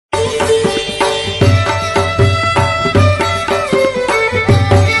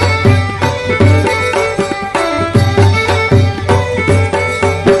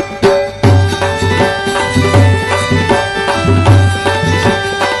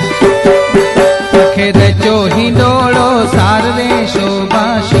हिंडोलो सार रे शोभा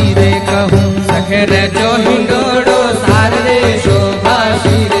शीरे कहूँ। सखे रचो हिंडोलो सार रे शोभा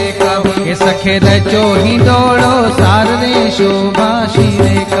शीरे कहूँ। सखे रचो हिंडोलो सार रे शोभा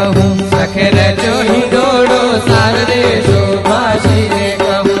शीरे कहूँ। सखे रचो हिंडोलो सार रे शोभा शीरे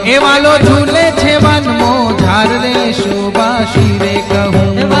कहूँ। ए वालो झूले छे वन मो झार रे शोभा शीरे कहूँ।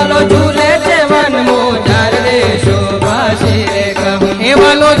 ए वालो झूले छे वन मो झार रे शोभा शीरे कहूँ। ए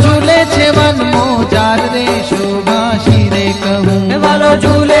वालो झूले छे वन मो झार रे शोभा शीरे कहूँ। ए वालो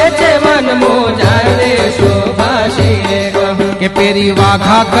झूले छे वन मो झार रे शोभा शीरे कहूँ। के पेरी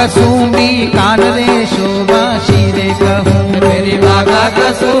वाघा कसुंबी कान रे शोभा शीरे कहूँ। पेरी वाघा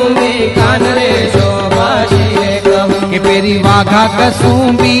कसुंबी कान रे शोभा शीरे कहूँ। के पेरी वाघा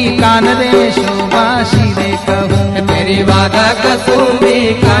कसुंबी कान रे शोभा शीरे कहूँ। पेरी वाघा कसुंबी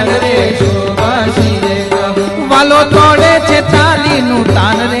कान रे शोभा शीरे कहूँ। वालो तोड़े छे ताली नु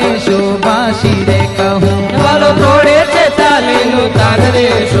तान रे शोभा शीरे कहूँ। वालो तोड़े छे ताली नु तान रे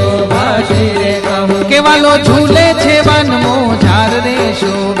शोभा शीरे कहूँ। के वालो झूले छे वन मो झार रे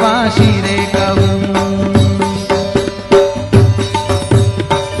शोभा शीरे कहूँ।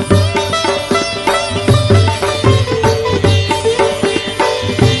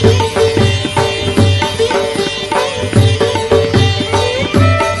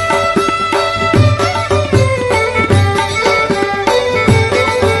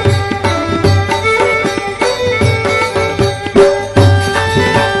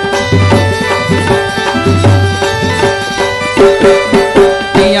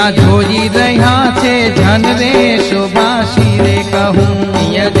 जोई रहा छे झन रे शोभा शीरे कहूँ।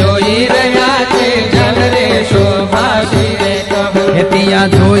 जोई रहा छे झन रे शोभा शीरे कहूँ। तिया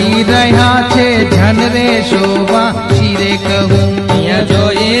जोई रहा छे झन रे शोभा शीरे कहूँ।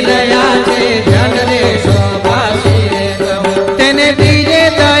 जोई रहा छे झन रे शोभा शीरे कहूँ। तेने दिए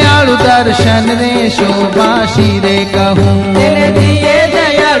दयालु दर्शन रे शोभा शीरे कहूँ। तेने दिए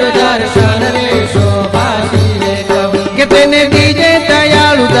दयालु दर्शन रे शोभा शीरे कहूँ। के तेने दिए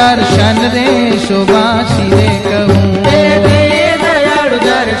दयालु दर्शन रे शोभा शीरे कहूँ। दयालु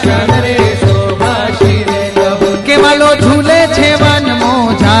दर्शन रे शोभा शीरे कहूँ। के वालो झूले छे वन मो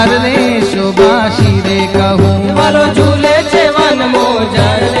झार रे शोभा शीरे कहूँ। वालो झूले छे वन मो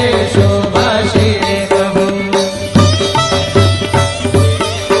झार रे शोभा शीरे कहूँ।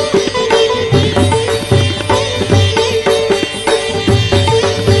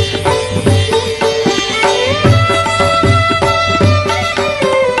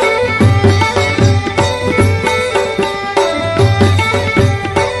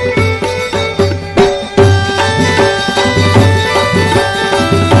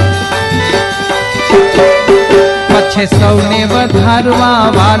 पछे सौने वधारवा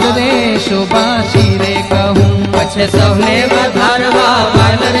वाल रे शोभा शीरे कहूँ। पछे सौने वधारवा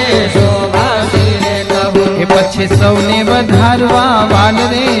वाल रे शोभा शीरे कहूँ। पछे सौने वधारवा वाल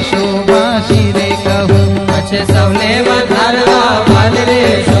रे शोभा शीरे कहूँ। पछे सौने वधारवा वाल रे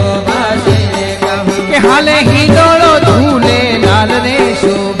शोभा शीरे कहूँ। के हाले हिंडोलो झूले लाल रे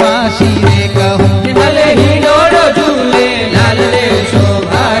शोभा शीरे कहूँ। हाले हिंडोलो झूले लाल रे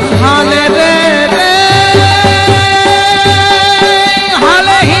शोभा हाले रे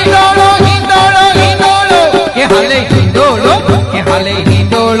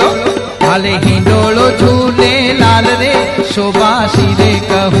हाले हिंडोलो झूले लाल रे शोभा शीरे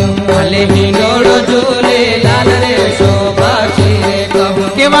कहूँ। हाले हिंडोलो झूले लाल रे शोभा शीरे कहूँ।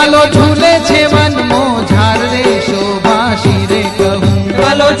 के वालो झूले छे वन मो झार रे शोभा शीरे कहूँ।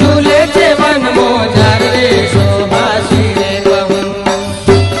 वालो झूले छे वन मो झार रे शोभा शीरे कहूँ।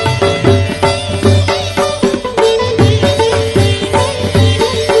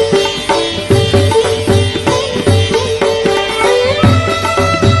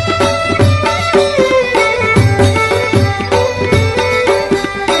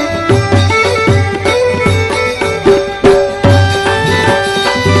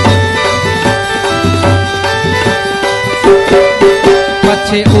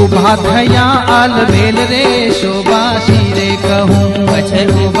 पछे उभा थया आल बेल रे शोभा शीरे कहूँ। पछे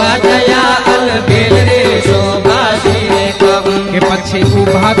उभा थया आल बेल रे शोभा शीरे कहूँ। के पछे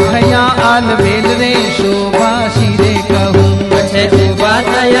उभा थया आल बेल रे शोभा शीरे कहूँ। पछे उभा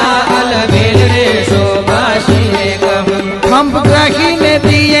थया आल बेल रे शोभा शीरे कहूँ। हम ग्रही ने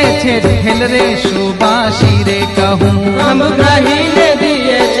दिए छे ढेल रे शोभा शीरे कहूँ। हम ग्रही ने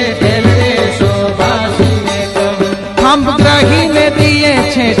दिए छे ढेल रे शोभा शीरे कहूँ। हम ग्रही ने दिए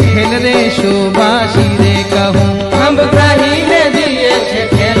छे ढेल रे शोभा शीरे कहूँ। हम ग्रही ने दिए छे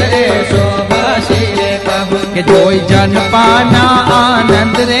ढेल रे शोभा शीरे कहूँ। के जोई जन पाना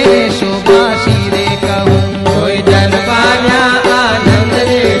आनंद रे शोभा शीरे कहूँ। जोई जन पाना आनंद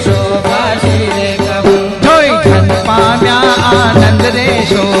रे शोभा शीरे कहूँ। जोई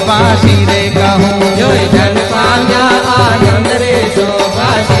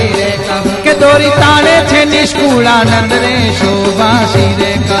નિષ્કુળાનંદ રે શોભાસી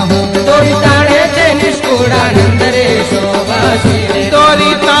રે કહું. દોરી તાણે છે નિષ્કુળાનંદ રે શોભાસી રે.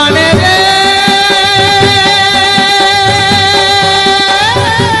 દોરી તાણે રે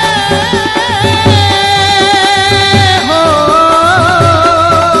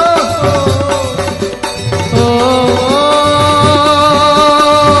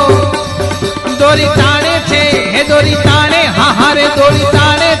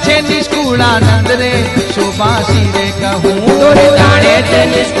નિષ્કુળાનંદ રે શોભાસી રે કહું. દોરી તાણે છે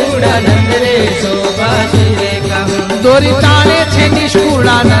નિષ્કુળાનંદ રે શોભાસી રે કહું. દોરી તાણે છે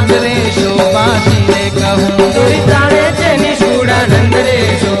નિષ્કુળાનંદ રે શોભાસી રે કહું. દોરી તાણે છે નિષ્કુળાનંદ રે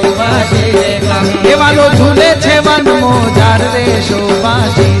શોભાસી રે કહું. એ વાલો ઝૂલે છે વન મોજાર રે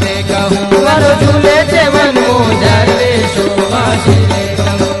શોભાસી રે કહું. વાલો ઝૂલે